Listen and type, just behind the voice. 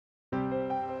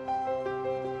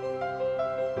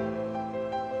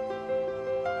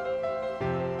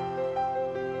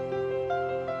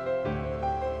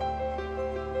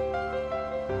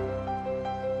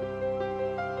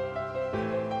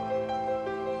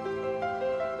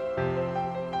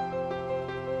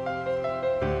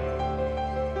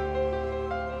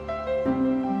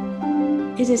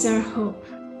It is our hope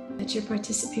that your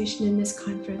participation in this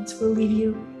conference will leave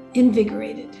you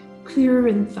invigorated, clearer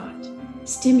in thought,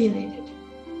 stimulated,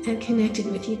 and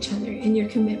connected with each other in your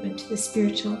commitment to the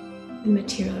spiritual and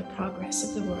material progress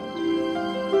of the world.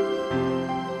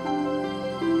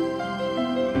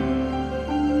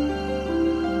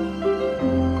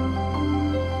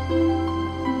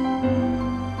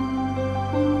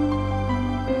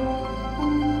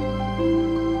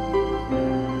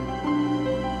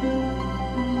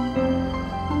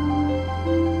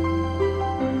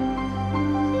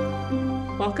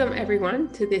 Welcome everyone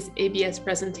to this ABS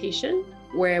presentation,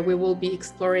 where we will be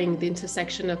exploring the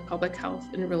intersection of public health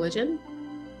and religion.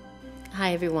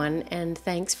 Hi everyone, and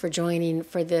thanks for joining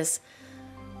for this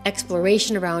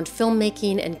exploration around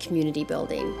filmmaking and community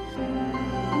building.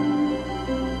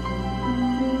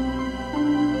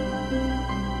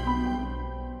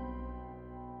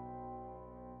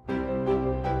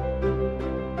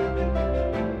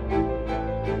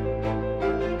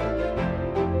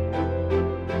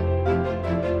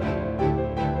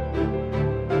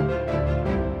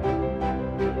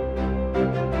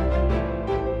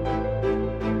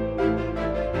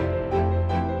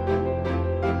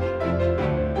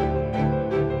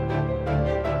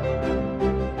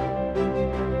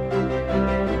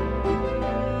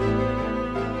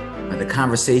 The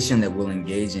conversation that we'll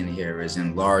engage in here is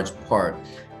in large part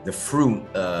the fruit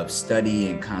of study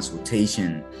and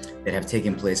consultation that have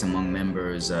taken place among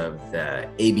members of the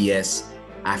ABS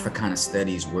Africana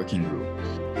Studies Working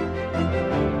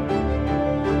Group.